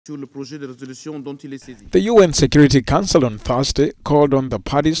The UN Security Council on Thursday called on the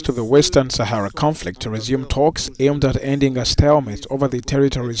parties to the Western Sahara conflict to resume talks aimed at ending a stalemate over the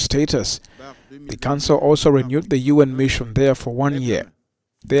territory's status. The Council also renewed the UN mission there for 1 year.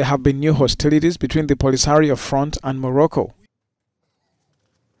 There have been new hostilities between the Polisario Front and Morocco.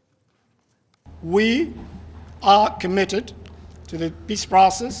 We are committed to the peace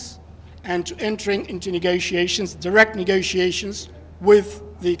process and to entering into negotiations, direct negotiations, with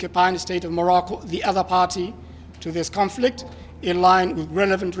the occupying state of Morocco, the other party to this conflict, in line with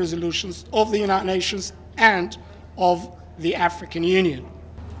relevant resolutions of the United Nations and of the African Union.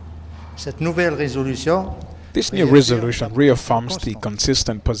 This new resolution reaffirms the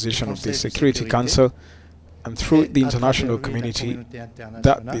consistent position of the Security Council and through the international community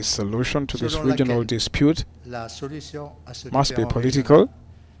that the solution to this regional dispute must be political,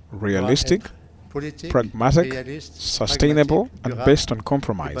 realistic, pragmatic, sustainable, and based on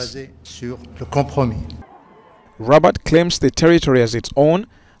compromise. Rabat claims the territory as its own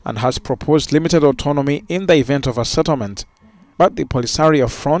and has proposed limited autonomy in the event of a settlement, but the Polisario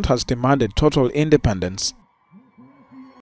Front has demanded total independence.